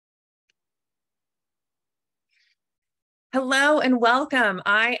Hello and welcome.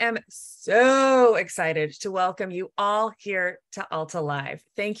 I am so excited to welcome you all here to Alta Live.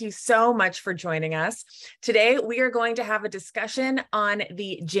 Thank you so much for joining us. Today, we are going to have a discussion on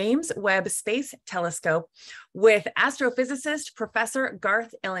the James Webb Space Telescope with astrophysicist Professor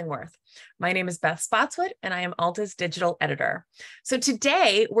Garth Illingworth. My name is Beth Spotswood, and I am Alta's digital editor. So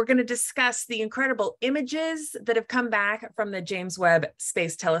today, we're going to discuss the incredible images that have come back from the James Webb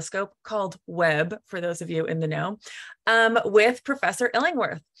Space Telescope, called Webb, for those of you in the know, with Professor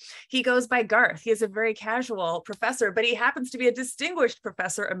Illingworth. He goes by Garth. He is a very casual professor, but he happens to be a distinguished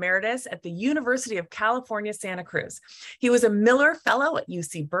professor emeritus at the University of California, Santa Cruz. He was a Miller Fellow at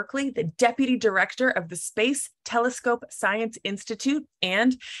UC Berkeley, the Deputy Director of the Space Telescope Science Institute,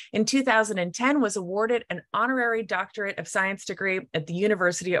 and in 2010 was awarded an honorary Doctorate of Science degree at the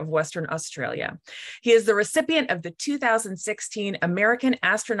University of Western Australia. He is the recipient of the 2016 American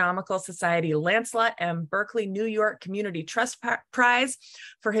Astronomical Society Lancelot M. Berkeley, New York Community Trust Prize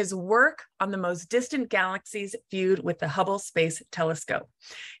for his work on the most distant galaxies viewed with the Hubble Space Telescope.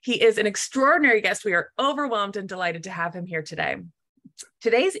 He is an extraordinary guest. We are overwhelmed and delighted to have him here today.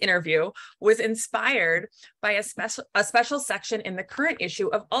 Today's interview was inspired by a special section in the current issue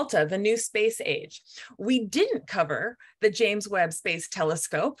of Alta, the New Space Age. We didn't cover the James Webb Space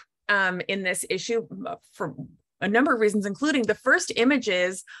Telescope in this issue for a number of reasons, including the first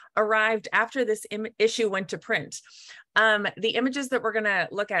images arrived after this issue went to print. The images that we're going to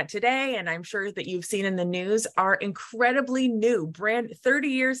look at today, and I'm sure that you've seen in the news, are incredibly new, 30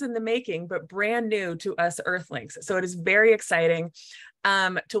 years in the making, but brand new to us Earthlings. So it is very exciting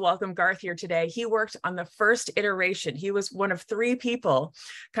to welcome Garth here today. He worked on the first iteration. He was one of three people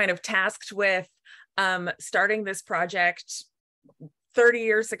kind of tasked with starting this project 30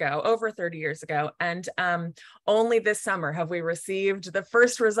 years ago, over 30 years ago. And only this summer have we received the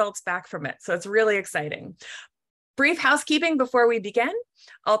first results back from it. So it's really exciting. Brief housekeeping before we begin.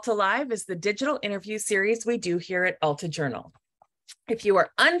 Alta Live is the digital interview series we do here at Alta Journal. If you are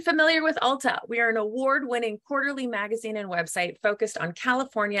unfamiliar with Alta, we are an award-winning quarterly magazine and website focused on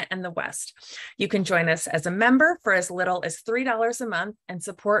California and the West. You can join us as a member for as little as $3 a month and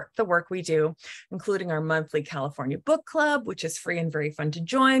support the work we do, including our monthly California Book Club, which is free and very fun to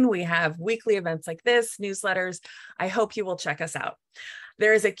join. We have weekly events like this, newsletters. I hope you will check us out.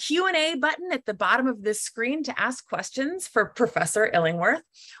 There is a Q&A button at the bottom of this screen to ask questions for Professor Illingworth.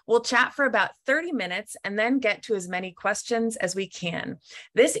 We'll chat for about 30 minutes and then get to as many questions as we can.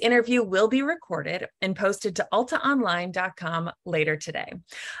 This interview will be recorded and posted to altaonline.com later today.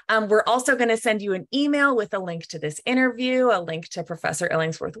 We're also going to send you an email with a link to this interview, a link to Professor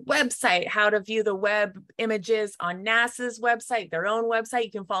Illingworth's website, how to view the Webb images on NASA's website, their own website.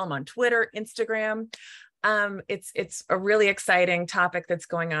 You can follow them on Twitter, Instagram. It's a really exciting topic that's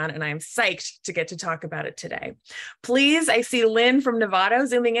going on, and I'm psyched to get to talk about it today. Please, I see Lynn from Novato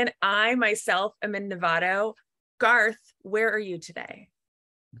zooming in. I myself am in Novato. Garth, where are you today?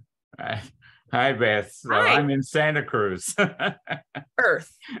 Hi, Beth. Hi. I'm in Santa Cruz.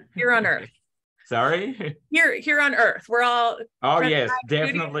 Earth. Here on Earth. Sorry? Here on Earth. We're all... Oh, yes,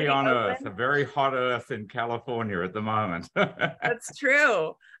 definitely on Earth. A very hot Earth in California at the moment. That's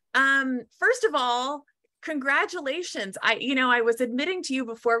true. First of all, congratulations. I was admitting to you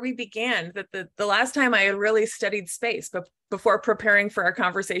before we began that the last time I had really studied space, but before preparing for our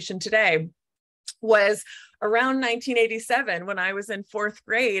conversation today, was around 1987 when I was in fourth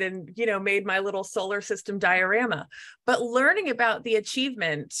grade and, made my little solar system diorama. But learning about the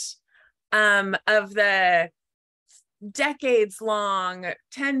achievement of the decades-long,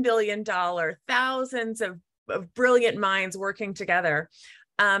 $10 billion, thousands of brilliant minds working together,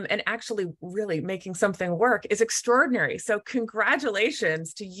 and actually really making something work is extraordinary. So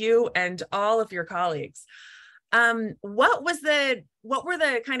congratulations to you and all of your colleagues. What were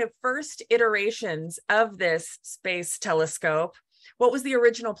the kind of first iterations of this space telescope? What was the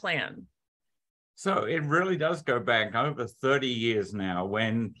original plan? So it really does go back over 30 years now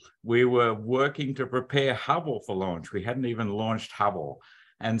when we were working to prepare Hubble for launch. We hadn't even launched Hubble.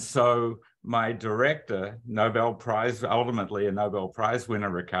 And so my director, ultimately a Nobel Prize winner,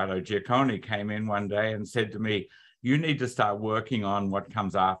 Riccardo Giacconi, came in one day and said to me, "You need to start working on what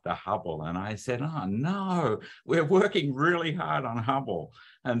comes after Hubble." And I said, "Oh, no, we're working really hard on Hubble."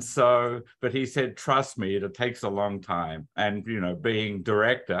 And so, but he said, "Trust me, it takes a long time." And, being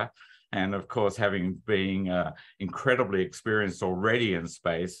director, and of course, being incredibly experienced already in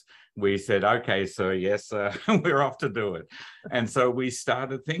space, we said, "Okay, sir, yes, we're off to do it." And so we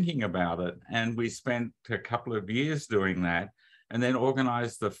started thinking about it, and we spent a couple of years doing that, and then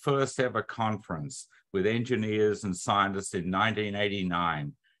organized the first ever conference with engineers and scientists in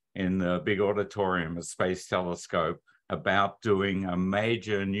 1989 in the big auditorium of Space Telescope about doing a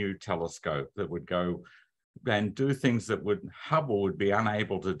major new telescope that would go and do things that Hubble would be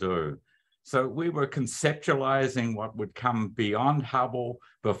unable to do. So we were conceptualizing what would come beyond Hubble,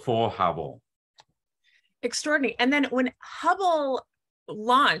 before Hubble. Extraordinary. And then when Hubble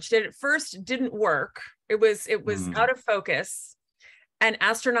launched, it at first didn't work. It was out of focus. And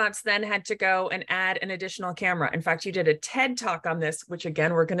astronauts then had to go and add an additional camera. In fact, you did a TED talk on this, which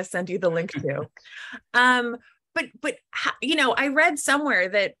again, we're going to send you the link to. But you know, I read somewhere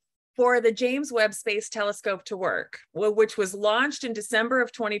that for the James Webb Space Telescope to work, which was launched in December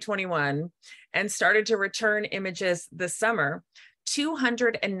of 2021 and started to return images this summer,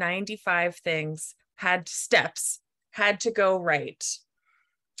 295 steps had to go right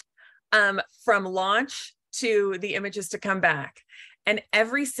from launch to the images to come back. And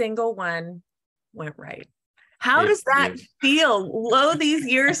every single one went right. How does that feel? These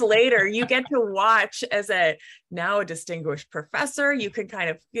years later, you get to watch as now a distinguished professor. You can kind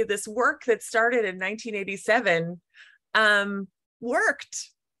of this work that started in 1987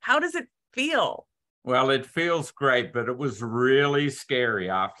 worked. How does it feel? Well, it feels great, but it was really scary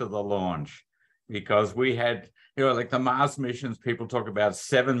after the launch because we had, you know, like the Mars missions, people talk about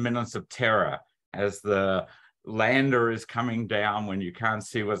 7 minutes of terror as the lander is coming down when you can't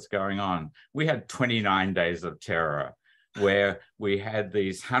see what's going on. We had 29 days of terror where we had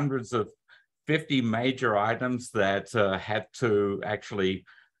these hundreds of 50 major items that had to actually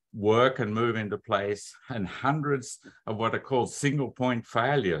work and move into place, and hundreds of what are called single point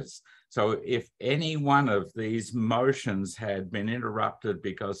failures. So if any one of these motions had been interrupted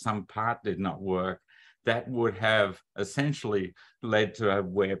because some part did not work, that would have essentially led to a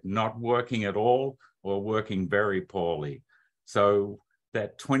Webb not working at all or working very poorly. So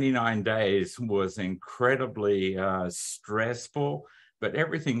that 29 days was incredibly stressful, but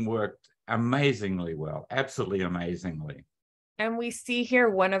everything worked amazingly well, absolutely amazingly. And we see here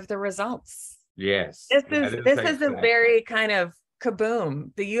one of the results. Yes. This is a very kind of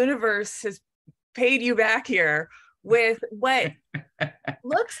kaboom. The universe has paid you back here with what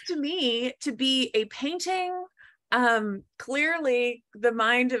looks to me to be a painting. Clearly the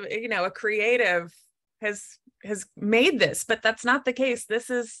mind of, you know, a creative has made this, but that's not the case. This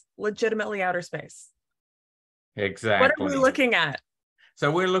is legitimately outer space. Exactly. What are we looking at? So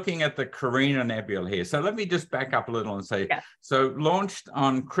we're looking at the Carina Nebula here. So let me just back up a little and say, so launched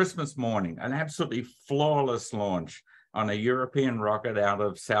on Christmas morning, an absolutely flawless launch on a European rocket out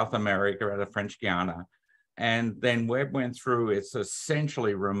of South America, out of French Guiana. And then Webb went through its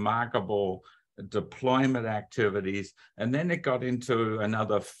essentially remarkable deployment activities. And then it got into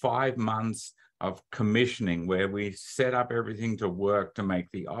another 5 months of commissioning where we set up everything to work to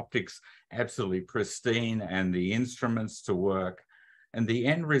make the optics absolutely pristine and the instruments to work. And the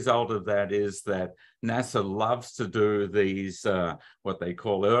end result of that is that NASA loves to do these, what they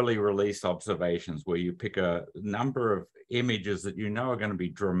call early release observations, where you pick a number of images that you know are going to be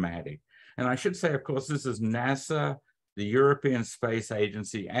dramatic. And I should say, of course, this is NASA, the European Space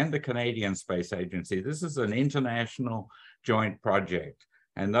Agency, and the Canadian Space Agency. This is an international joint project.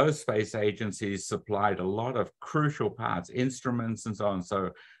 And those space agencies supplied a lot of crucial parts, instruments and so on.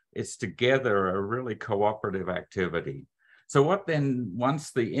 So it's together a really cooperative activity. So what then,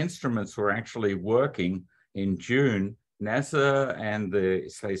 once the instruments were actually working in June, NASA and the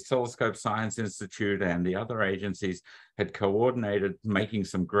Space Telescope Science Institute and the other agencies had coordinated making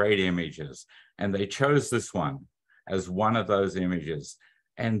some great images. And they chose this one as one of those images.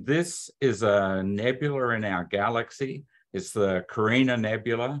 And this is a nebula in our galaxy. It's the Carina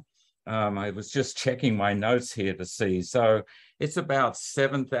Nebula. I was just checking my notes here to see. So it's about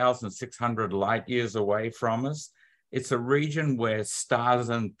 7,600 light years away from us. It's a region where stars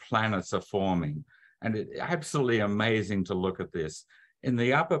and planets are forming. And it's absolutely amazing to look at this. In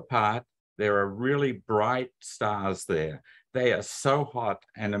the upper part, there are really bright stars there. They are so hot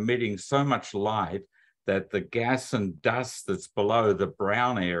and emitting so much light that the gas and dust that's below the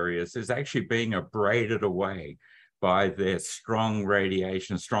brown areas is actually being abraded away by their strong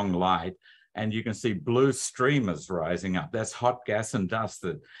radiation, strong light. And you can see blue streamers rising up. That's hot gas and dust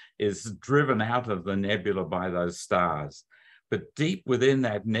that is driven out of the nebula by those stars. But deep within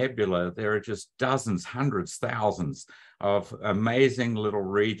that nebula, there are just dozens, hundreds, thousands of amazing little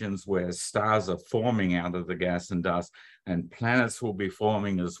regions where stars are forming out of the gas and dust, and planets will be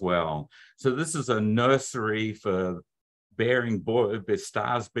forming as well. So this is a nursery for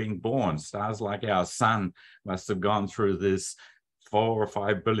stars being born. Stars like our sun must have gone through this 4 or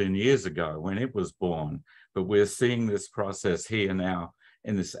 5 billion years ago when it was born. But we're seeing this process here now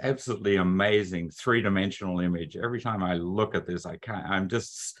in this absolutely amazing 3-dimensional image. Every time I look at this, I'm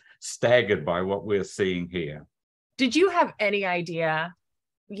just staggered by what we're seeing here. Did you have any idea,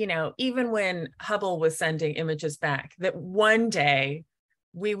 you know, even when Hubble was sending images back, that one day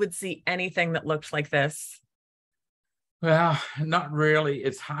we would see anything that looked like this? Well, not really.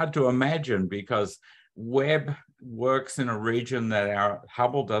 It's hard to imagine because Webb works in a region that our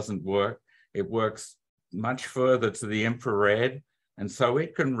Hubble doesn't work. It works much further to the infrared. And so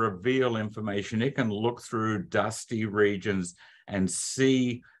it can reveal information. It can look through dusty regions and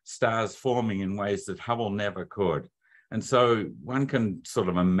see stars forming in ways that Hubble never could. And so one can sort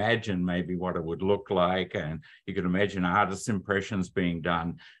of imagine maybe what it would look like, and you can imagine artist impressions being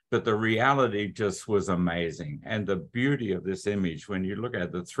done. But the reality just was amazing. And the beauty of this image, when you look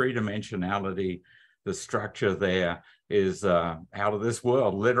at the three-dimensionality, the structure there is out of this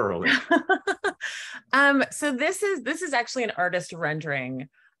world, literally. So this is actually an artist rendering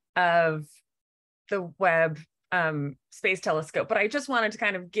of the Webb Space Telescope, but I just wanted to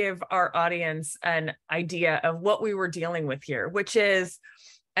kind of give our audience an idea of what we were dealing with here, which is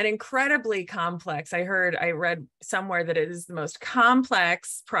an incredibly complex. I read somewhere that it is the most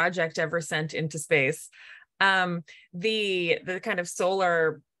complex project ever sent into space. The kind of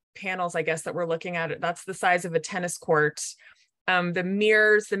solar panels, I guess, that we're looking at, that's the size of a tennis court. The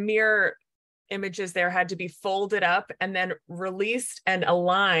mirror images there had to be folded up and then released and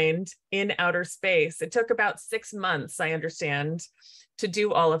aligned in outer space. It took about 6 months, I understand, to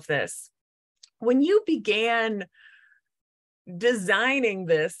do all of this. When you began designing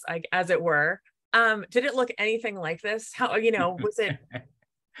this, as it were, did it look anything like this? How, you know, was it?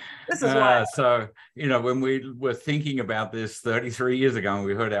 This is wild. So, you know, when we were thinking about this 33 years ago and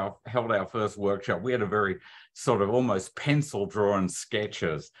we held our first workshop, we had a very sort of almost pencil drawn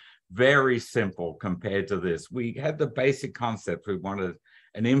sketches, very simple compared to this. We had the basic concept. We wanted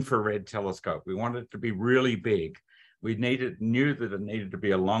an infrared telescope. We wanted it to be really big. We knew that it needed to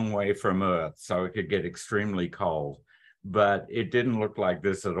be a long way from Earth so it could get extremely cold, but it didn't look like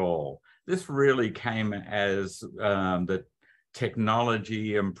this at all. This really came as the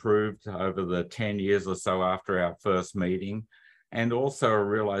technology improved over the 10 years or so after our first meeting, and also a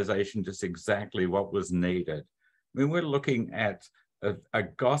realization just exactly what was needed. I mean, we're looking at a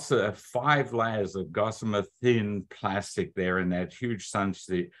 5 layers of gossamer thin plastic there in that huge sun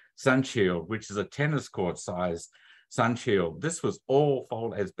shield, which is a tennis court size sun shield. This was all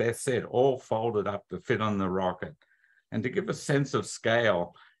folded, as Beth said, all folded up to fit on the rocket. And to give a sense of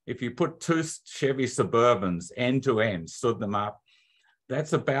scale, if you put 2 Chevy Suburbans end to end, stood them up,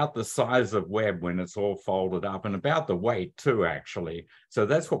 that's about the size of Webb when it's all folded up, and about the weight too, actually. So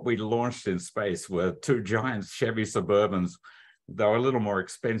that's what we launched in space, were 2 giant Chevy Suburbans. They were a little more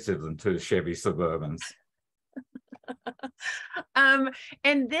expensive than 2 Chevy Suburbans.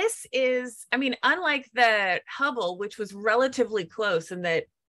 And this is, I mean, unlike the Hubble, which was relatively close and that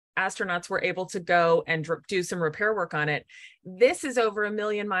astronauts were able to go and do some repair work on it, this is over 1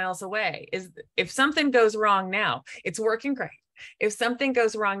 million miles away. If something goes wrong now, it's working great. If something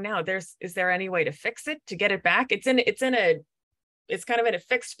goes wrong now, is there any way to fix it, to get it back? It's kind of in a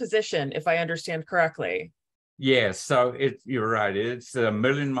fixed position, if I understand correctly. Yeah, so you're right. It's 1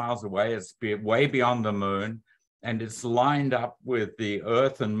 million miles away. It's way beyond the moon, and it's lined up with the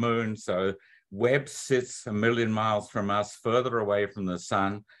Earth and moon. So Webb sits 1 million miles from us, further away from the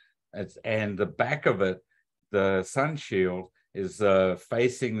sun. And the back of it, the sun shield, is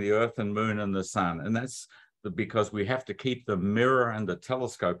facing the Earth and moon and the sun. And that's because we have to keep the mirror and the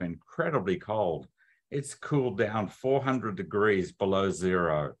telescope incredibly cold. It's cooled down 400 degrees below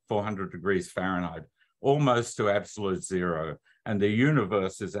zero, 400 degrees Fahrenheit, almost to absolute zero. And the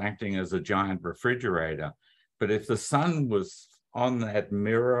universe is acting as a giant refrigerator. But if the sun was on that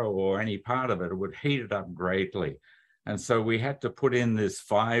mirror or any part of it, it would heat it up greatly. And so we had to put in this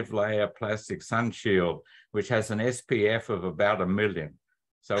 5-layer plastic sun shield, which has an SPF of about 1 million.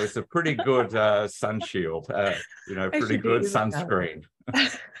 So it's a pretty good sun shield, pretty good sunscreen.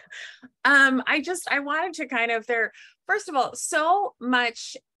 I wanted to kind of first of all, so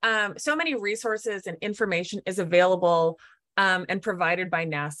many resources and information is available and provided by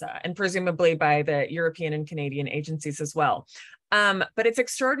NASA and presumably by the European and Canadian agencies as well. But it's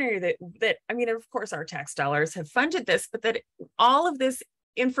extraordinary that I mean, of course, our tax dollars have funded this, but that all of this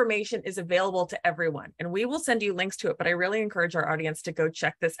information is available to everyone. And we will send you links to it, but I really encourage our audience to go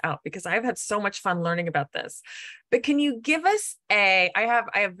check this out because I've had so much fun learning about this. But can you give us I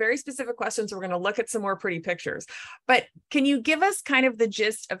have very specific questions. We're going to look at some more pretty pictures, but can you give us kind of the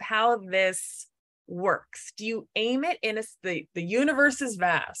gist of how this works? Do you aim it in the universe is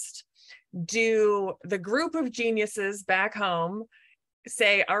vast? Do the group of geniuses back home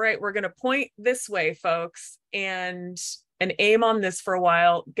say, all right, we're going to point this way, folks, and and aim on this for a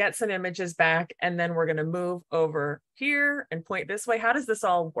while, get some images back, and then we're going to move over here and point this way? How does this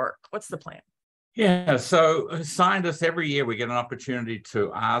all work? What's the plan? Yeah, so scientists, every year we get an opportunity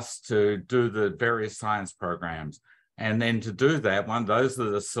to ask to do the various science programs. And then to do that, those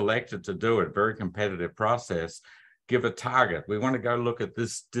that are selected to do it, very competitive process, give a target. We want to go look at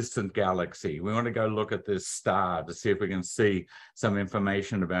this distant galaxy. We want to go look at this star to see if we can see some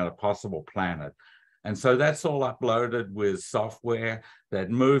information about a possible planet. And so that's all uploaded with software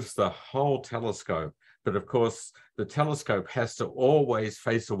that moves the whole telescope. But of course, the telescope has to always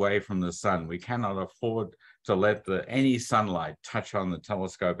face away from the sun. We cannot afford to let any sunlight touch on the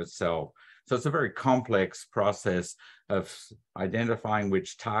telescope itself. So it's a very complex process of identifying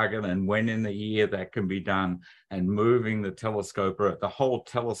which target and when in the year that can be done, and moving the telescope, or the whole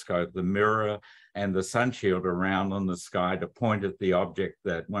telescope, the mirror and the sun shield around on the sky to point at the object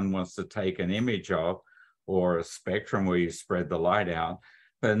that one wants to take an image of, or a spectrum where you spread the light out.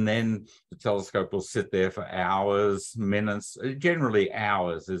 And then the telescope will sit there for hours, minutes, generally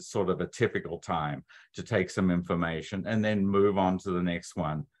hours is sort of a typical time to take some information and then move on to the next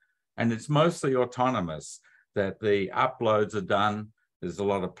one. And it's mostly autonomous, that the uploads are done. There's a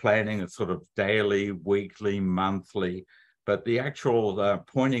lot of planning. It's sort of daily, weekly, monthly, but the actual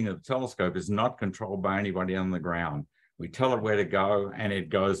pointing of the telescope is not controlled by anybody on the ground. We tell it where to go, and it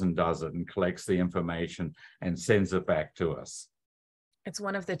goes and does it and collects the information and sends it back to us. It's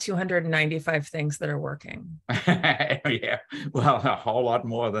one of the 295 things that are working. Yeah, well, a whole lot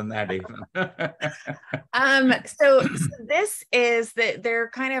more than that even. So this is that they're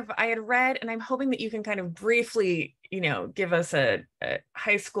kind of, I had read, and I'm hoping that you can kind of briefly, give us a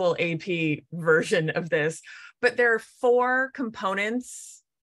high school AP version of this, but there are 4 components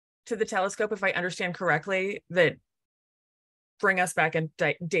to the telescope, if I understand correctly, that bring us back in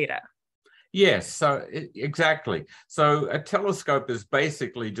data. Yes, so exactly. So a telescope is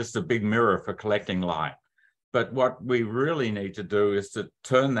basically just a big mirror for collecting light. But what we really need to do is to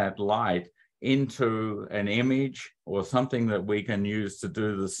turn that light into an image or something that we can use to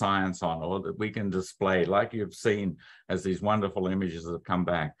do the science on, or that we can display, like you've seen as these wonderful images have come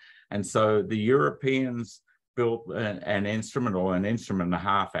back. And so the Europeans built an instrument, or an instrument and a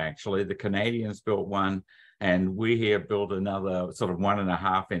half, actually. The Canadians built one, and we here built another sort of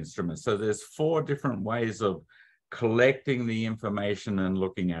 1.5 instruments. So there's 4 different ways of collecting the information and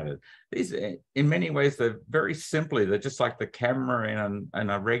looking at it. These, in many ways, they're very simply, they're just like the camera in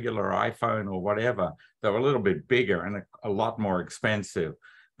a regular iPhone or whatever. They're a little bit bigger and a lot more expensive.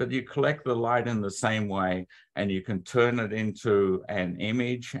 But you collect the light in the same way, and you can turn it into an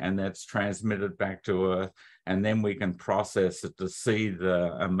image, and that's transmitted back to Earth. And then we can process it to see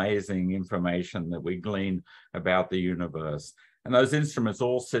the amazing information that we glean about the universe. And those instruments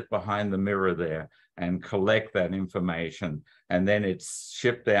all sit behind the mirror there and collect that information. And then it's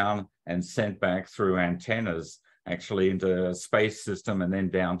shipped down and sent back through antennas, actually into a space system, and then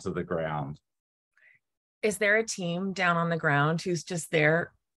down to the ground. Is there a team down on the ground who's just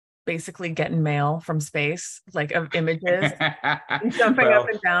there basically getting mail from space, like of images and jumping up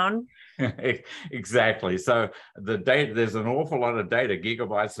and down? Exactly. So the data, there's an awful lot of data,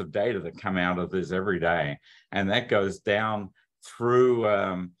 gigabytes of data that come out of this every day. And that goes down through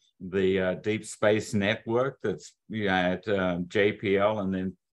the deep space network that's at JPL, and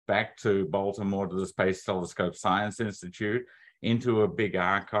then back to Baltimore to the Space Telescope Science Institute, into a big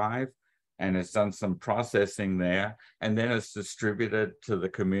archive. And it's done some processing there, and then it's distributed to the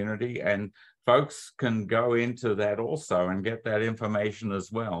community, and folks can go into that also and get that information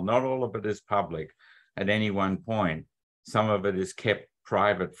as well. Not all of it is public at any one point. Some of it is kept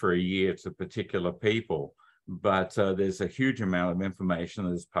private for a year to particular people, but there's a huge amount of information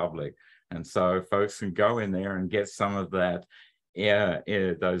that is public. And so folks can go in there and get some of that,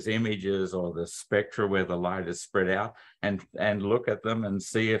 those images or the spectra where the light is spread out, and look at them and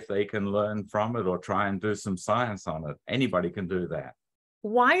see if they can learn from it or try and do some science on it. Anybody can do that.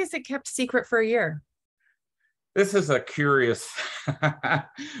 Why is it kept secret for a year? This is a curious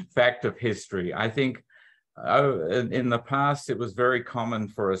fact of history. I think in the past, it was very common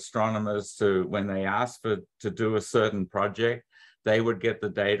for astronomers to, when they asked to do a certain project, they would get the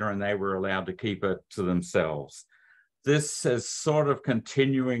data and they were allowed to keep it to themselves. This is sort of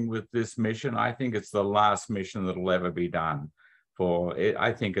continuing with this mission. I think it's the last mission that will ever be done for it.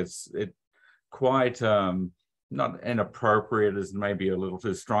 I think it's quite not inappropriate, is maybe a little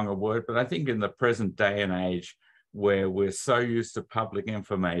too strong a word, but I think in the present day and age where we're so used to public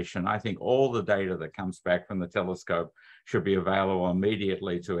information, I think all the data that comes back from the telescope should be available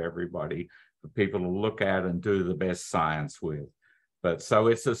immediately to everybody for people to look at and do the best science with. But so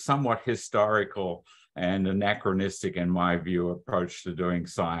it's a somewhat historical and anachronistic, in my view, approach to doing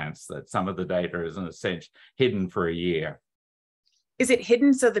science, that some of the data is in a sense hidden for a year. Is it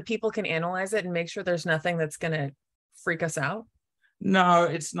hidden so that people can analyze it and make sure there's nothing that's going to freak us out? No,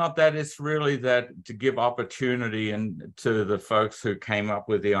 it's not that. It's really that to give opportunity to the folks who came up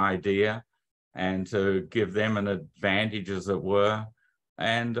with the idea and to give them an advantage, as it were.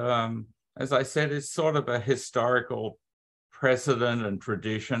 And as I said, it's sort of a historical precedent and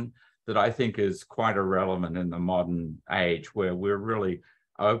tradition that I think is quite irrelevant in the modern age, where we're really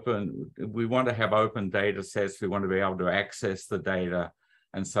open. We want to have open data sets. We want to be able to access the data.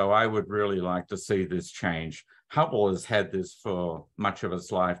 And so I would really like to see this change. Hubble has had this for much of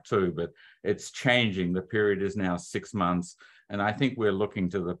its life too, but it's changing. The period is now 6 months. And I think we're looking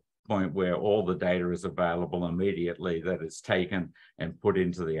to the point where all the data is available immediately, that it's taken and put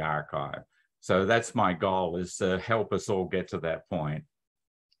into the archive. So that's my goal, is to help us all get to that point.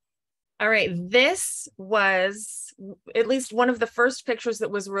 All right. This was at least one of the first pictures that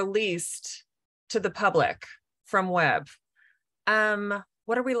was released to the public from Webb.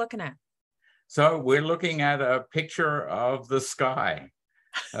 What are we looking at? So we're looking at a picture of the sky.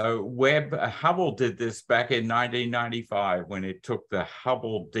 Hubble did this back in 1995 when it took the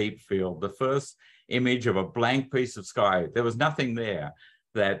Hubble Deep Field, the first image of a blank piece of sky. There was nothing there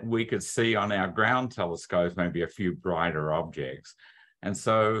that we could see on our ground telescopes, maybe a few brighter objects. And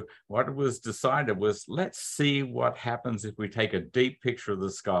so what was decided was, let's see what happens if we take a deep picture of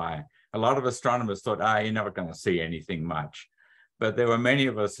the sky. A lot of astronomers thought, you're never going to see anything much. But there were many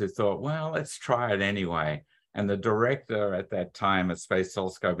of us who thought, well, let's try it anyway. And the director at that time at Space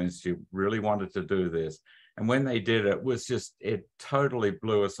Telescope Institute really wanted to do this. And when they did it, it totally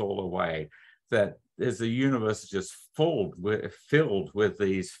blew us all away, that there's the universe just filled with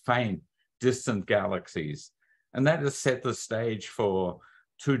these faint, distant galaxies. And that has set the stage for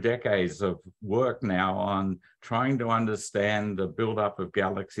 2 decades of work now on trying to understand the buildup of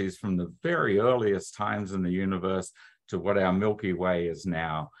galaxies from the very earliest times in the universe to what our Milky Way is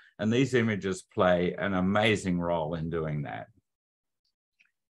now. And these images play an amazing role in doing that.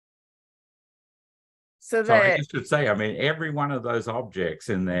 So I just should say, I mean, every one of those objects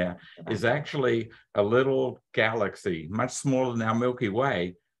in there is actually a little galaxy, much smaller than our Milky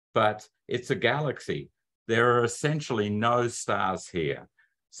Way, but it's a galaxy. There are essentially no stars here.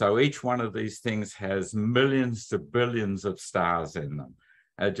 So each one of these things has millions to billions of stars in them.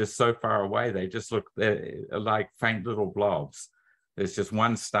 Just so far away, they just look like faint little blobs. There's just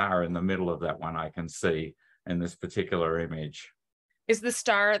one star in the middle of that one I can see in this particular image. Is the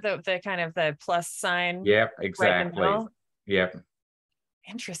star the kind of the plus sign? Yep, exactly. Right. Yep.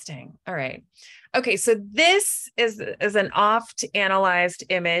 Interesting. All right. Okay, so this is an oft analyzed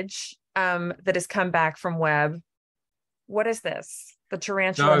image that has come back from Webb. What is this? The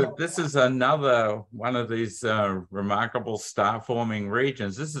tarantula. So this is another one of these remarkable star-forming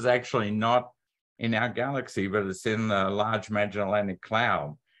regions. This is actually not in our galaxy, but it's in the Large Magellanic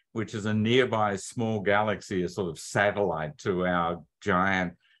Cloud, which is a nearby small galaxy, a sort of satellite to our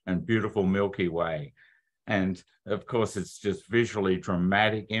giant and beautiful Milky Way. And of course, it's just visually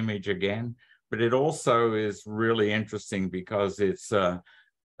dramatic image again, but it also is really interesting because it's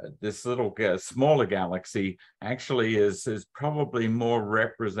this little smaller galaxy actually is probably more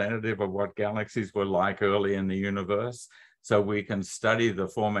representative of what galaxies were like early in the universe. So we can study the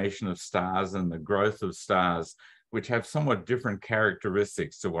formation of stars and the growth of stars, which have somewhat different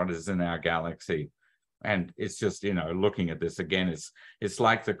characteristics to what is in our galaxy. And it's just, looking at this again, it's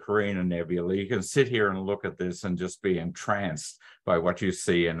like the Carina Nebula. You can sit here and look at this and just be entranced by what you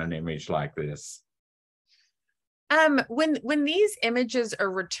see in an image like this. When these images are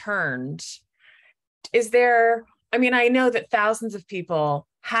returned, is there, I know that thousands of people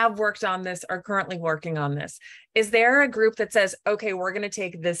have worked on this, are currently working on this. Is there a group that says, okay, we're going to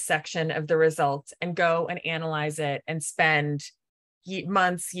take this section of the results and go and analyze it and spend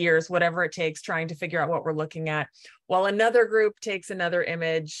months, years, whatever it takes, trying to figure out what we're looking at, while another group takes another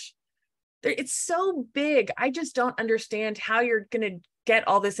image? It's so big. I just don't understand how you're going to get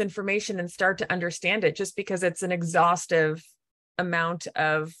all this information and start to understand it, just because it's an exhaustive amount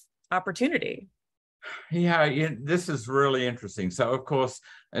of opportunity. Yeah, this is really interesting. So, of course,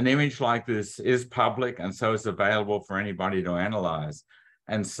 an image like this is public, and so it's available for anybody to analyze.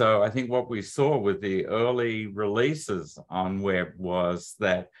 And so I think what we saw with the early releases on Webb was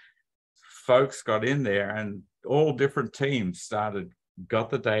that folks got in there and all different teams got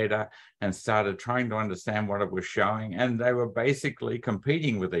the data and started trying to understand what it was showing. And they were basically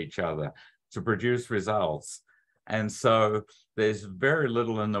competing with each other to produce results. And so there's very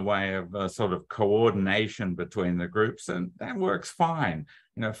little in the way of sort of coordination between the groups, and that works fine.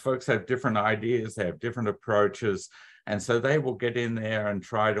 folks have different ideas, they have different approaches, and so they will get in there and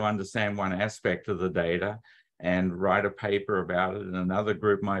try to understand one aspect of the data and write a paper about it, and another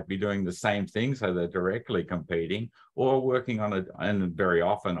group might be doing the same thing, so they're directly competing or working on and very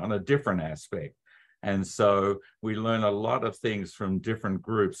often on a different aspect. And so we learn a lot of things from different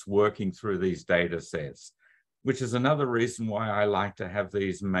groups working through these data sets, which is another reason why I like to have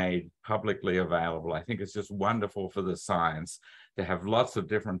these made publicly available. I think it's just wonderful for the science to have lots of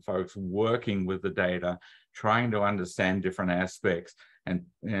different folks working with the data, trying to understand different aspects,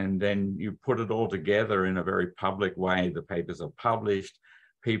 and then you put it all together in a very public way. The papers are published,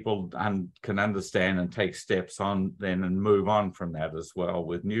 people can understand and take steps on then and move on from that as well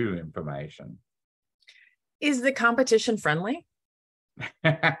with new information. Is the competition friendly?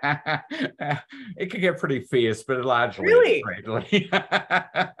 It can get pretty fierce, but largely really friendly.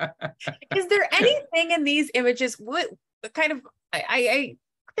 Is there anything in these images? What kind of, I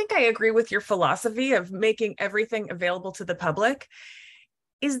think I agree with your philosophy of making everything available to the public.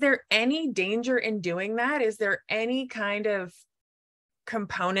 Is there any danger in doing that? Is there any kind of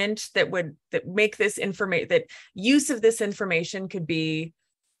component that make this information, that use of this information could be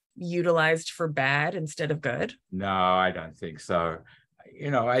utilized for bad instead of good? No, I don't think so.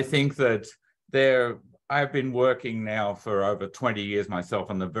 I think that I've been working now for over 20 years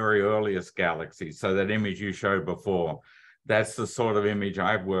myself on the very earliest galaxies. So that image you showed before, that's the sort of image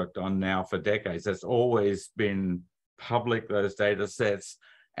I've worked on now for decades. That's always been public, those data sets.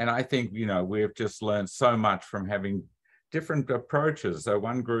 And I think, we've just learned so much from having different approaches. So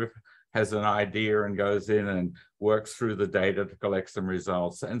one group has an idea and goes in and works through the data to collect some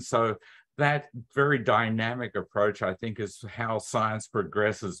results. And so that very dynamic approach, I think, is how science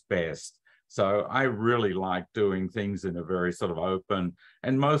progresses best. So I really like doing things in a very sort of open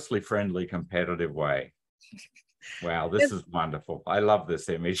and mostly friendly, competitive way. Wow, this is wonderful. I love this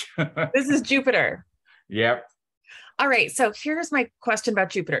image. This is Jupiter. Yep. All right, so here's my question about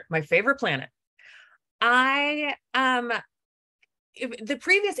Jupiter, my favorite planet. The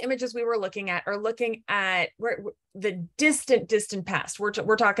previous images we were looking at are looking at the distant past.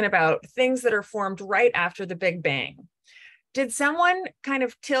 We're talking about things that are formed right after the Big Bang. Did someone kind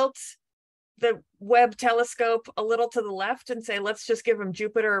of tilt the Webb telescope a little to the left and say, let's just give them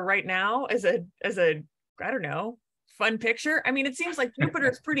Jupiter right now as a I don't know, fun picture? I mean, it seems like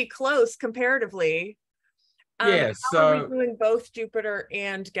Jupiter is pretty close comparatively. Yes. How are we doing both Jupiter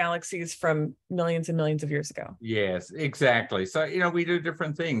and galaxies from millions and millions of years ago? Yes, exactly. So, we do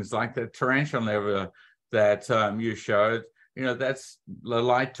different things like the torrential nebula that you showed. That's the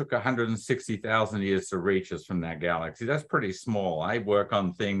light took 160,000 years to reach us from that galaxy. That's pretty small. I work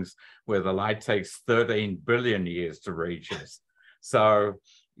on things where the light takes 13 billion years to reach us. So,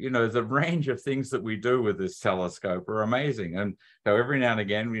 the range of things that we do with this telescope are amazing. And so every now and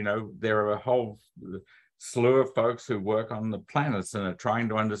again, there are a whole slew of folks who work on the planets and are trying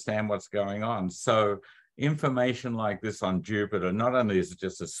to understand what's going on. So information like this on Jupiter, not only is it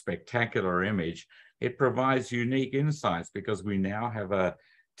just a spectacular image, it provides unique insights because we now have a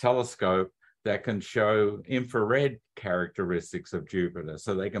telescope that can show infrared characteristics of Jupiter.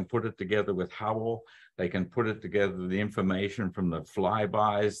 So they can put it together with Hubble, they can put it together with the information from the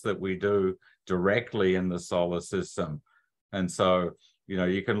flybys that we do directly in the solar system. And so,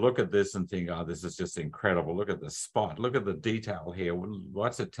 you can look at this and think, oh, this is just incredible. Look at the spot. Look at the detail here.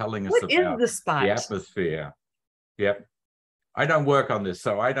 What's it telling us about the spot? The atmosphere? Yep. I don't work on this,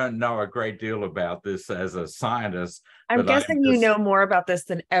 so I don't know a great deal about this as a scientist. I'm guessing you know more about this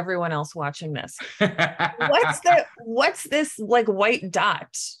than everyone else watching this. What's this like white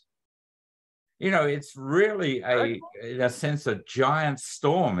dot? It's really in a sense, a giant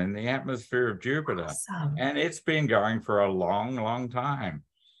storm in the atmosphere of Jupiter. Awesome. And it's been going for a long, long time.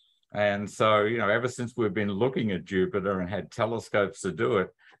 And so, ever since we've been looking at Jupiter and had telescopes to do it,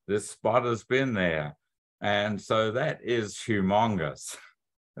 this spot has been there. And so that is humongous.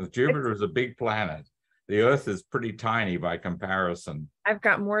 Jupiter is a big planet. The Earth is pretty tiny by comparison. I've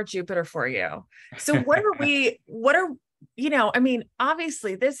got more Jupiter for you. So I mean,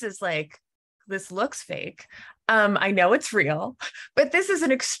 obviously this looks fake. I know it's real, but this is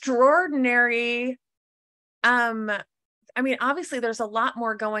an extraordinary, I mean, obviously there's a lot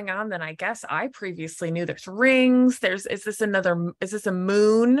more going on than I guess I previously knew. There's rings. Is this a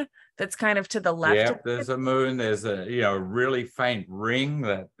moon that's kind of to the left? Yeah, there's a moon. There's a, really faint ring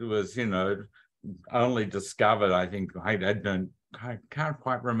that was, only discovered, I think, I can't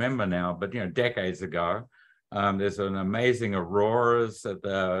quite remember now, but, decades ago. There's an amazing auroras at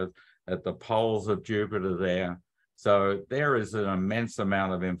the poles of Jupiter there. So there is an immense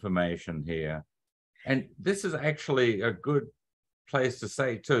amount of information here. And this is actually a good place to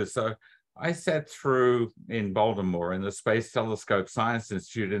say too. So I sat through in Baltimore in the Space Telescope Science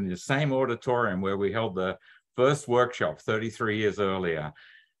Institute in the same auditorium where we held the first workshop 33 years earlier,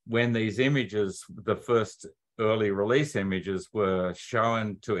 when these images, the first early release images, were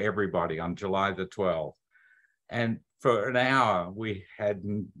shown to everybody on July the 12th. And for an hour, we had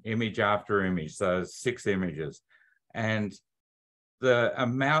image after image, those 6 images. And the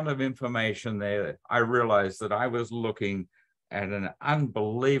amount of information there, I realized that I was looking at an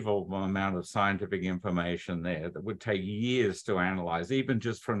unbelievable amount of scientific information there that would take years to analyze, even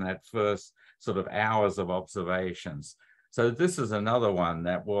just from that first sort of hours of observations. So this is another one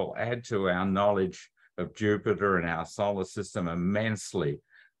that will add to our knowledge of Jupiter and our solar system immensely.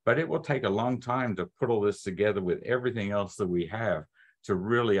 But it will take a long time to put all this together with everything else that we have to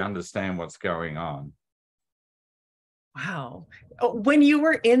really understand what's going on. Wow. When you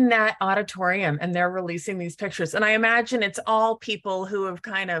were in that auditorium and they're releasing these pictures, and I imagine it's all people who have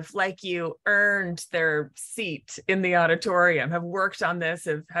kind of, like you, earned their seat in the auditorium, have worked on this,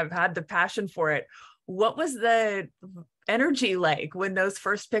 have had the passion for it. What was the energy like when those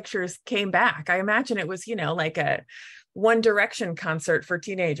first pictures came back? I imagine it was, like a One Direction concert for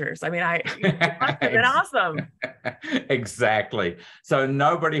teenagers. I mean, it must have been awesome. Exactly. So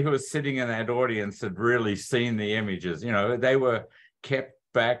nobody who was sitting in that audience had really seen the images. They were kept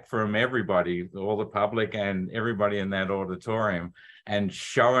back from everybody, all the public and everybody in that auditorium, and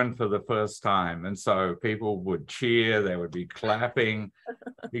shown for the first time. And so people would cheer, they would be clapping,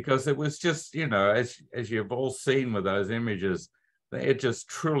 because it was just, as you've all seen with those images, they're just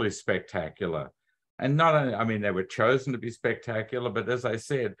truly spectacular. And not only, I mean, they were chosen to be spectacular, but as I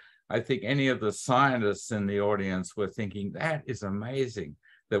said, I think any of the scientists in the audience were thinking, that is amazing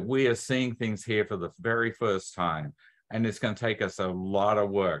that we are seeing things here for the very first time. And it's going to take us a lot of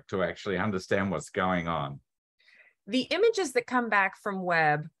work to actually understand what's going on. The images that come back from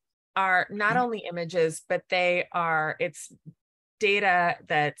Webb are not only images, but it's data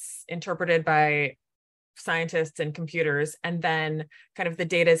that's interpreted by scientists and computers, and then kind of the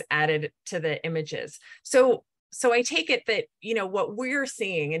data is added to the images. So I take it that, what we're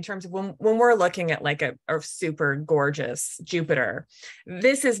seeing in terms of when we're looking at like a super gorgeous Jupiter,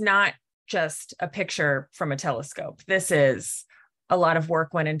 this is not just a picture from a telescope. This is a lot of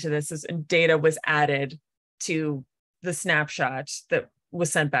work went into this, and data was added to the snapshot that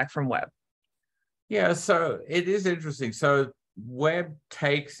was sent back from Webb. Yeah, so it is interesting. So Webb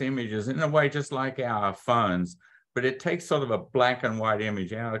takes images in a way just like our phones, but it takes sort of a black and white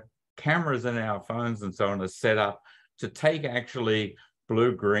image. Our cameras in our phones and so on are set up to take actually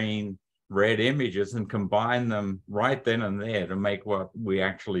blue, green, red images and combine them right then and there to make what we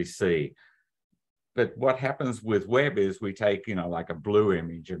actually see. But what happens with Webb is we take, like a blue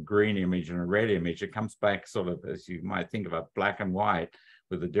image, a green image, and a red image. It comes back sort of, as you might think of, a black and white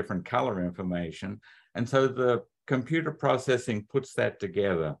with a different color information. And so the computer processing puts that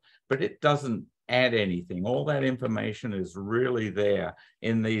together, but it doesn't add anything. All that information is really there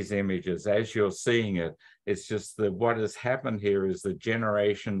in these images as you're seeing it. It's just that what has happened here is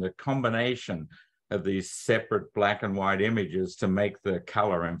the combination of these separate black and white images to make the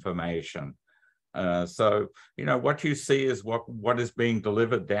color information. So, what you see is what is being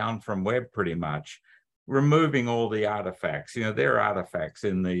delivered down from Webb pretty much, removing all the artifacts. There are artifacts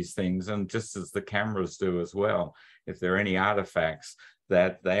in these things, and just as the cameras do as well, if there are any artifacts,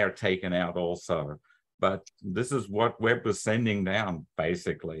 that they are taken out also. But this is what Webb was sending down,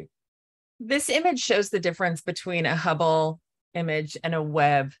 basically. This image shows the difference between a Hubble image and a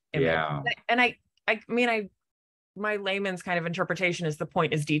Webb image. Yeah. And I mean, my layman's kind of interpretation is the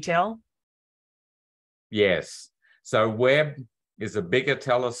point is detail. Yes. So Webb is a bigger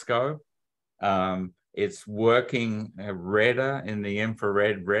telescope. It's working redder in the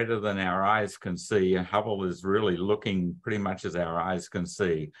infrared, redder than our eyes can see. And Hubble is really looking pretty much as our eyes can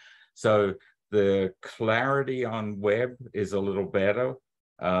see. So the clarity on Webb is a little better,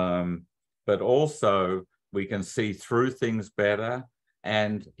 but also we can see through things better.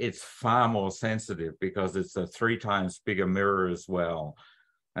 And it's far more sensitive because it's a 3 times bigger mirror as well.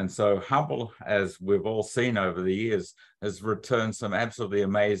 And so Hubble, as we've all seen over the years, has returned some absolutely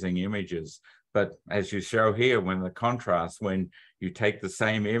amazing images. But as you show here, when you take the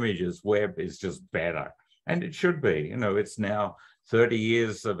same images, Webb is just better. And it should be. It's now 30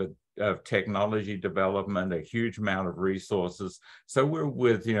 years of technology development, a huge amount of resources. So we're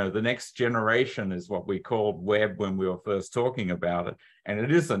with, the next generation is what we called Webb when we were first talking about it. And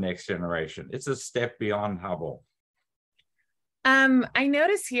it is the next generation. It's a step beyond Hubble. I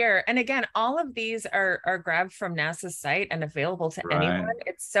notice here, and again, all of these are grabbed from NASA's site and available to anyone.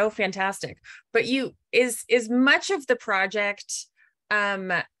 It's so fantastic. But is much of the project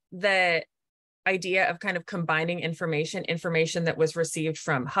the idea of kind of combining information that was received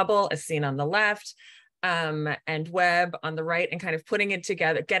from Hubble, as seen on the left, and Webb on the right, and kind of putting it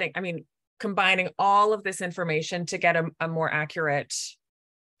together, combining all of this information to get a more accurate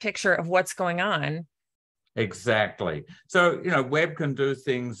picture of what's going on. Exactly. So, Webb can do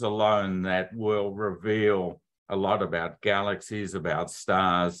things alone that will reveal a lot about galaxies, about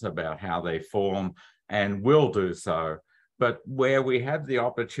stars, about how they form, and will do so. But where we have the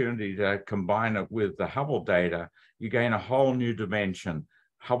opportunity to combine it with the Hubble data, you gain a whole new dimension.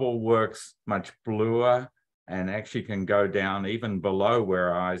 Hubble works much bluer and actually can go down even below where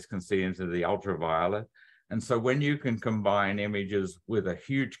our eyes can see into the ultraviolet. And so when you can combine images with a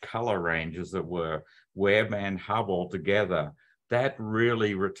huge color range, as it were, Webb and Hubble together, that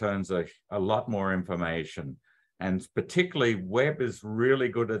really returns a lot more information. And particularly Webb is really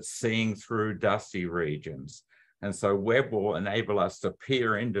good at seeing through dusty regions. And so Webb will enable us to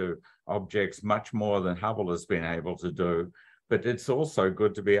peer into objects much more than Hubble has been able to do. But it's also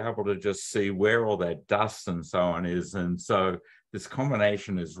good to be able to just see where all that dust and so on is. And so this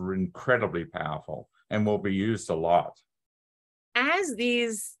combination is incredibly powerful and will be used a lot. As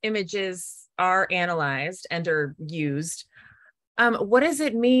these images are analyzed and are used, what does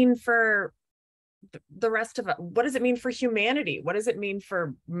it mean for the rest of it? What does it mean for humanity? What does it mean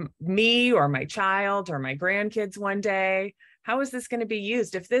for me or my child or my grandkids one day? How is this going to be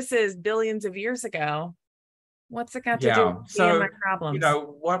used? If this is billions of years ago, what's it got to do with me and my problems?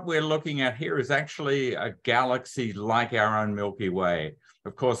 What we're looking at here is actually a galaxy like our own Milky Way.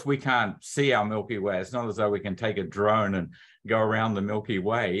 Of course, we can't see our Milky Way. It's not as though we can take a drone and go around the Milky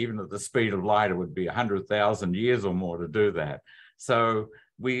Way. Even at the speed of light, it would be 100,000 years or more to do that. So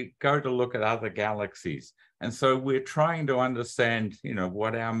we go to look at other galaxies. And so we're trying to understand,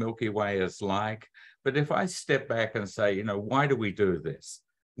 what our Milky Way is like. But if I step back and say, why do we do this?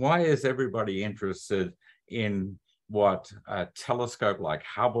 Why is everybody interested in what a telescope like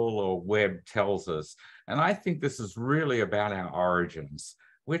Hubble or Webb tells us? And I think this is really about our origins.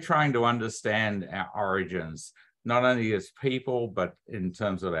 We're trying to understand our origins, not only as people, but in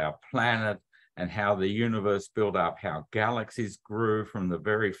terms of our planet, and how the universe built up, how galaxies grew from the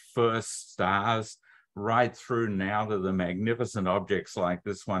very first stars right through now to the magnificent objects like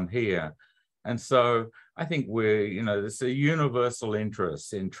this one here. And so I think there's a universal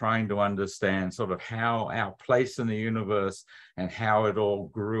interest in trying to understand sort of how our place in the universe and how it all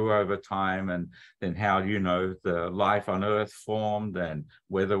grew over time, and then how, the life on Earth formed and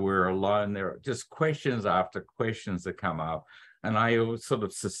whether we're alone. There are just questions after questions that come up. And I sort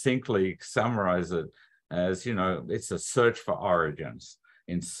of succinctly summarize it as, it's a search for origins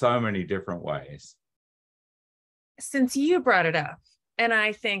in so many different ways. Since you brought it up, and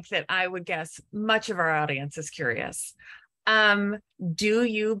I think that I would guess much of our audience is curious, do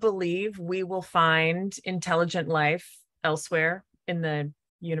you believe we will find intelligent life elsewhere in the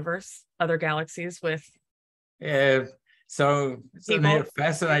universe, other galaxies with so it's a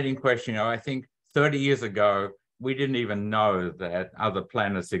fascinating question. I think 30 years ago, we didn't even know that other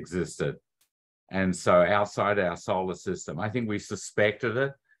planets existed. And so outside our solar system, I think we suspected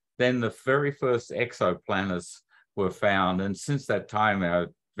it. Then the very first exoplanets were found. And since that time, our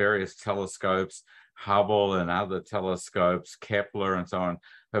various telescopes, Hubble and other telescopes, Kepler and so on,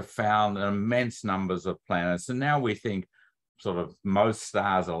 have found immense numbers of planets. And now we think sort of most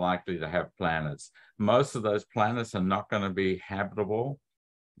stars are likely to have planets. Most of those planets are not going to be habitable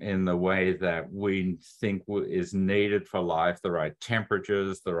in the way that we think is needed for life, the right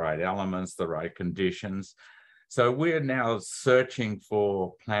temperatures, the right elements, the right conditions. So we're now searching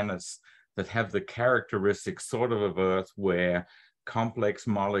for planets that have the characteristics sort of Earth, where complex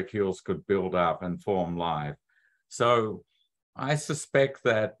molecules could build up and form life. So I suspect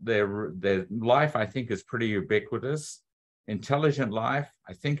that their life, I think, is pretty ubiquitous. Intelligent life,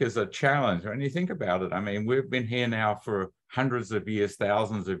 I think, is a challenge. When you think about it, I mean, we've been here now for hundreds of years,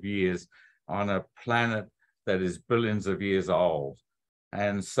 thousands of years on a planet that is billions of years old.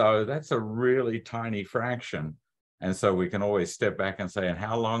 And so that's a really tiny fraction. And so we can always step back and say, and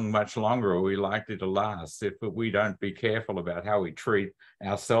how much longer are we likely to last if we don't be careful about how we treat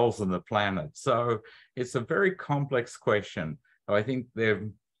ourselves and the planet? So it's a very complex question. I think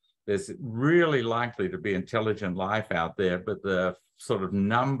there's really likely to be intelligent life out there, but the sort of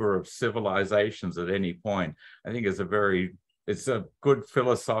number of civilizations at any point, I think, it's a good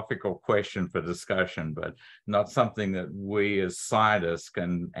philosophical question for discussion, but not something that we as scientists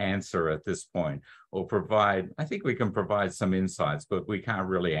can answer at this point or provide. I think we can provide some insights, but we can't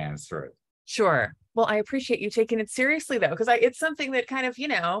really answer it. Sure. Well, I appreciate you taking it seriously, though, because it's something that kind of,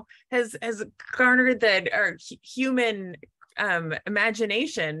 has garnered our human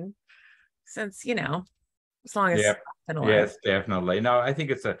imagination, since, as long as Yeah. I've been alive. Yes, definitely. No, I think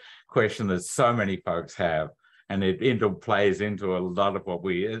it's a question that so many folks have, and it interplays into a lot of what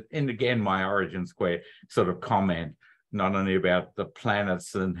and again, my origin square sort of comment, not only about the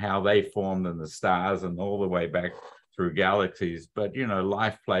planets and how they formed and the stars and all the way back through galaxies, but,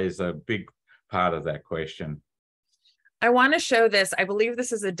 life plays a big part of that question. I want to show this. I believe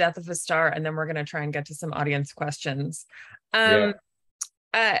this is a death of a star, and then we're going to try and get to some audience questions. Yeah.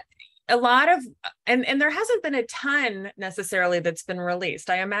 A lot of, and there hasn't been a ton necessarily that's been released.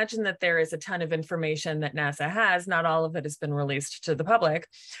 I imagine that there is a ton of information that NASA has. Not all of it has been released to the public,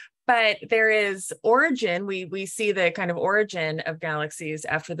 but there is origin. We see the kind of origin of galaxies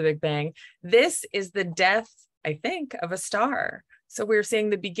after the Big Bang. This is the death, I think, of a star. So we're seeing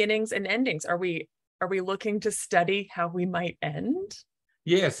the beginnings and endings. Are we looking to study how we might end?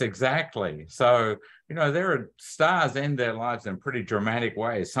 Yes, exactly. So, there are stars end their lives in pretty dramatic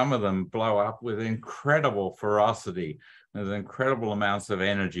ways. Some of them blow up with incredible ferocity, with incredible amounts of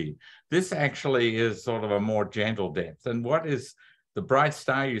energy. This actually is sort of a more gentle death. And what is the bright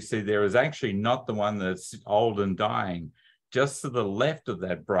star you see there is actually not the one that's old and dying. Just to the left of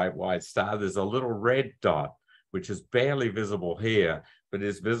that bright white star, there's a little red dot, which is barely visible here, but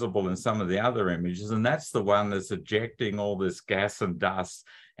is visible in some of the other images. And that's the one that's ejecting all this gas and dust,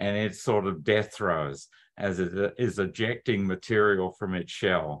 and it's sort of death throes as it is ejecting material from its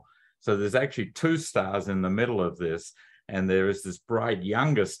shell. So there's actually two stars in the middle of this, and there is this bright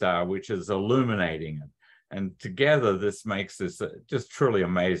younger star, which is illuminating it. And together, this makes this just truly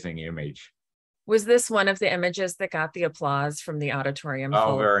amazing image. Was this one of the images that got the applause from the auditorium?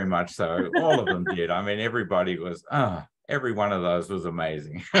 Oh, very much so. All of them did. I mean, everybody was, every one of those was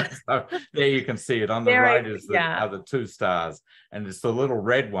amazing. So there you can see it. On the right is the other two stars, and it's the little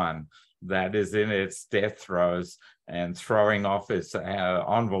red one that is in its death throes and throwing off its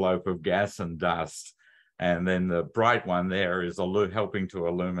envelope of gas and dust. And then the bright one there is helping to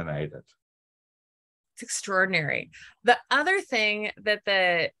illuminate it. It's extraordinary. The other thing that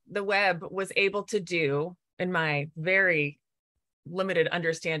the Webb was able to do, in my very limited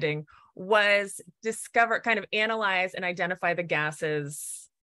understanding, was discover, kind of analyze and identify the gases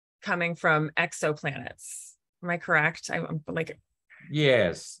coming from exoplanets. Am I correct? I'm like,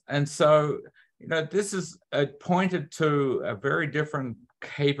 yes. And so, this is pointed to a very different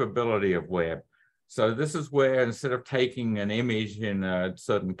capability of Webb. So this is where, instead of taking an image in a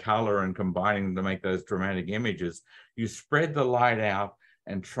certain color and combining them to make those dramatic images, you spread the light out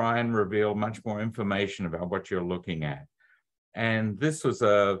and try and reveal much more information about what you're looking at. And this was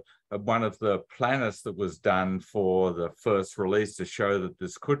one of the planets that was done for the first release to show that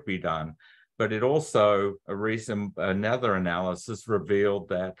this could be done. But it also, another analysis revealed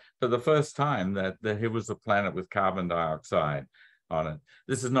that for the first time that it was a planet with carbon dioxide on it.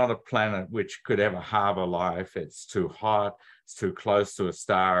 This is not a planet which could ever harbor life. It's too hot, it's too close to a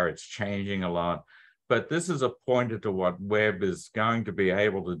star, it's changing a lot. But this is a pointer to what Webb is going to be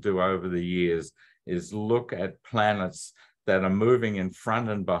able to do over the years, is look at planets that are moving in front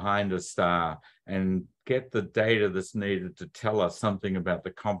and behind a star and get the data that's needed to tell us something about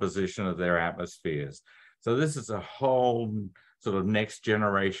the composition of their atmospheres. So this is a whole sort of next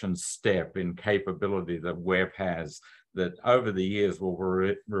generation step in capability that Webb has, that over the years will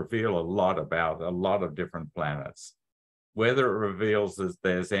reveal a lot about a lot of different planets. Whether it reveals that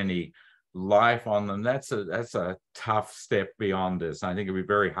there's any life on them, that's a tough step beyond this. I think it'd be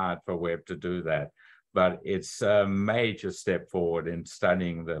very hard for Webb to do that, but it's a major step forward in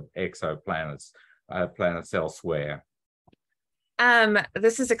studying the exoplanets, planets elsewhere.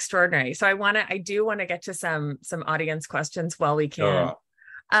 This is extraordinary. So I do want to get to some audience questions while we can.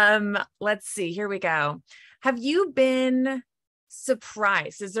 Sure. Let's see, here we go. Have you been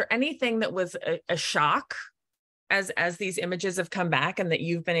surprised? Is there anything that was a shock as these images have come back and that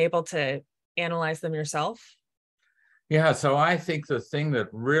you've been able to analyze them yourself? Yeah, so I think the thing that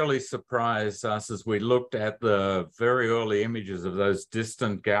really surprised us as we looked at the very early images of those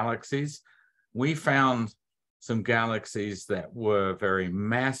distant galaxies, we found some galaxies that were very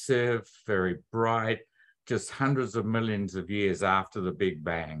massive, very bright, just hundreds of millions of years after the Big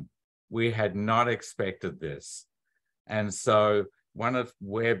Bang. We had not expected this. And so one of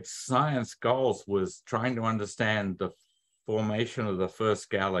Webb's science goals was trying to understand the formation of the first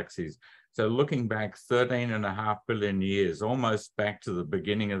galaxies. So looking back 13.5 billion years, almost back to the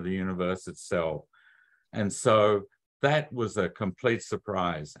beginning of the universe itself. And so that was a complete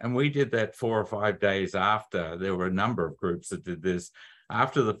surprise. And we did that 4 or 5 days after. There were a number of groups that did this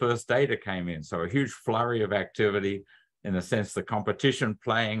after the first data came in. So a huge flurry of activity. in a sense, the competition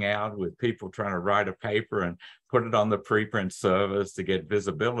playing out with people trying to write a paper and put it on the preprint servers to get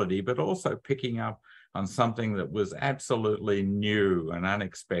visibility, but also picking up on something that was absolutely new and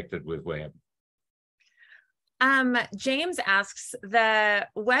unexpected with Webb. James asks, the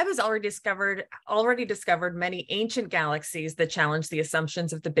Webb has already discovered many ancient galaxies that challenge the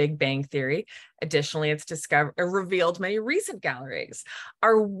assumptions of the Big Bang Theory. Additionally, it's revealed many recent galaxies.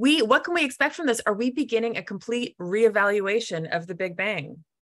 What can we expect from this? Are we beginning a complete reevaluation of the Big Bang?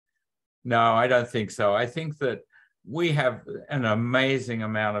 No, I don't think so. I think that we have an amazing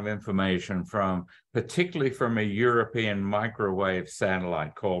amount of information particularly from a European microwave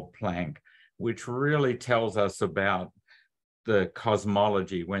satellite called Planck, which really tells us about the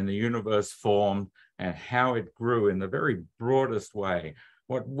cosmology, when the universe formed and how it grew in the very broadest way.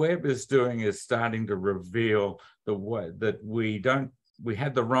 What Webb is doing is starting to reveal the way that we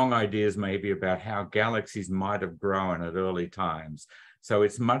had the wrong ideas maybe about how galaxies might have grown at early times. So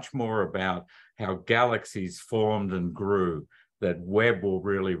it's much more about how galaxies formed and grew that Webb will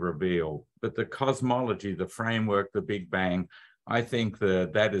really reveal. But the cosmology, the framework, the Big Bang, I think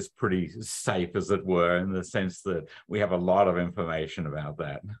that is pretty safe, as it were, in the sense that we have a lot of information about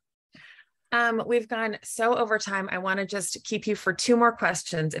that. We've gone so over time. I want to just keep you for 2 more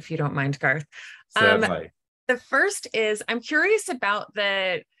questions, if you don't mind, Garth. Certainly. The first is, I'm curious about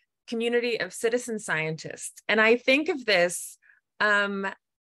the community of citizen scientists. And I think of this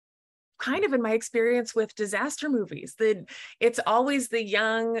kind of in my experience with disaster movies, that it's always the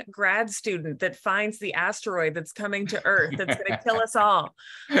young grad student that finds the asteroid that's coming to Earth that's going to kill us all.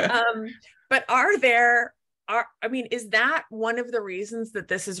 But is that one of the reasons that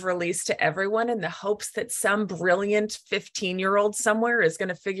this is released to everyone, in the hopes that some brilliant 15-year-old somewhere is going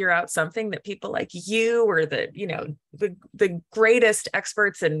to figure out something that people like you, or the greatest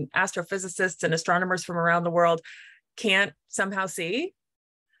experts and astrophysicists and astronomers from around the world can't somehow see?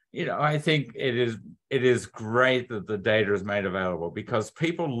 I think it is great that the data is made available, because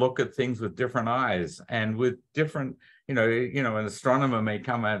people look at things with different eyes and with different, an astronomer may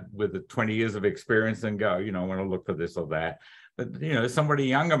come out with 20 years of experience and go, I want to look for this or that. But, somebody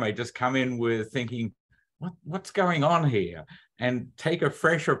younger may just come in with thinking, what's going on here? And take a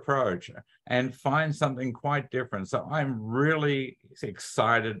fresh approach and find something quite different. So I'm really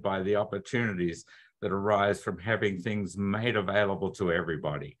excited by the opportunities that arise from having things made available to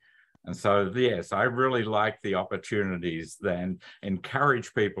everybody. And so, yes, I really like the opportunities, then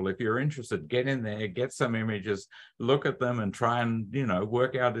encourage people, if you're interested, get in there, get some images, look at them and try and,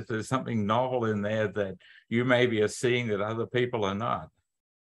 work out if there's something novel in there that you maybe are seeing that other people are not.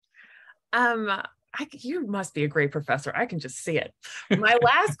 You must be a great professor. I can just see it. My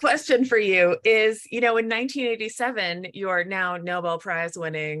last question for you is, in 1987, your now Nobel Prize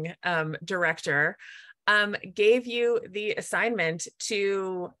winning director gave you the assignment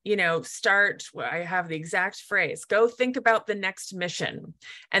to, start, I have the exact phrase, go think about the next mission.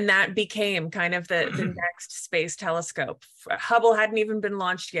 And that became kind of the next space telescope. Hubble hadn't even been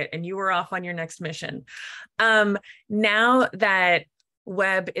launched yet, and you were off on your next mission. Now that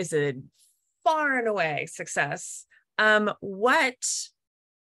Webb is a far and away success, what,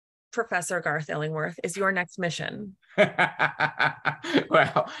 Professor Garth Illingworth, is your next mission?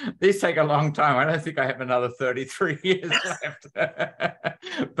 Well, these take a long time. I don't think I have another 33 years left.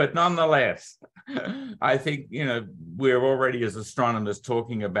 But nonetheless, I think, we're already as astronomers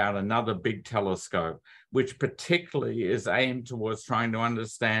talking about another big telescope, which particularly is aimed towards trying to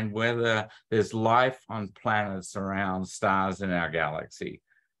understand whether there's life on planets around stars in our galaxy.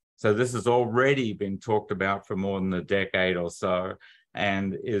 So this has already been talked about for more than a decade or so,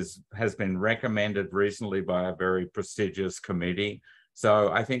 and has been recommended recently by a very prestigious committee.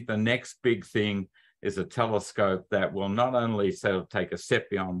 So I think the next big thing is a telescope that will not only sort of take a step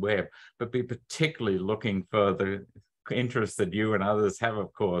beyond Webb, but be particularly looking for the interest that you and others have,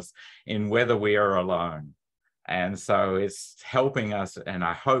 of course, in whether we are alone. And so it's helping us, and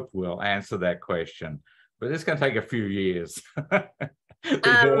I hope will answer that question. But it's going to take a few years.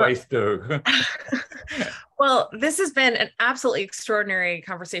 They always do. Well, this has been an absolutely extraordinary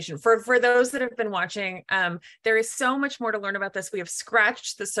conversation. For those that have been watching, there is so much more to learn about this. We have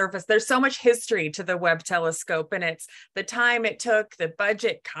scratched the surface. There's so much history to the Webb telescope, and it's the time it took, the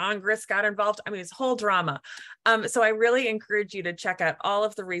budget, Congress got involved. I mean, it's whole drama. So I really encourage you to check out all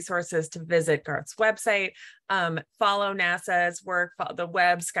of the resources, to visit Garth's website, follow NASA's work. The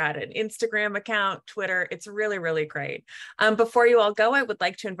Webb's got an Instagram account, Twitter. It's really, really great. Before you all go, I would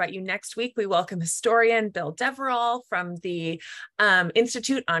like to invite you next week. We welcome historian Bill Daryl Deverall from the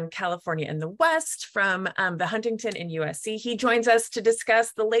Institute on California in the West, from the Huntington in USC. He joins us to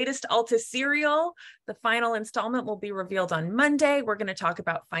discuss the latest Alta serial. The final installment will be revealed on Monday. We're going to talk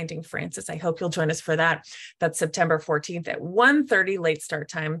about Finding Francis. I hope you'll join us for that. That's September 14th at 1:30 late start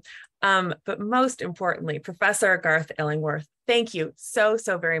time. But most importantly, Professor Garth Illingworth, thank you so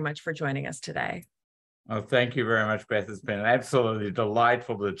very much for joining us today. Oh, thank you very much, Beth. It's been absolutely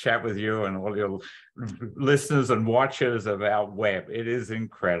delightful to chat with you and all your listeners and watchers of our web. It is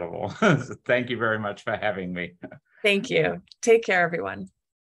incredible. So thank you very much for having me. Thank you. Take care, everyone.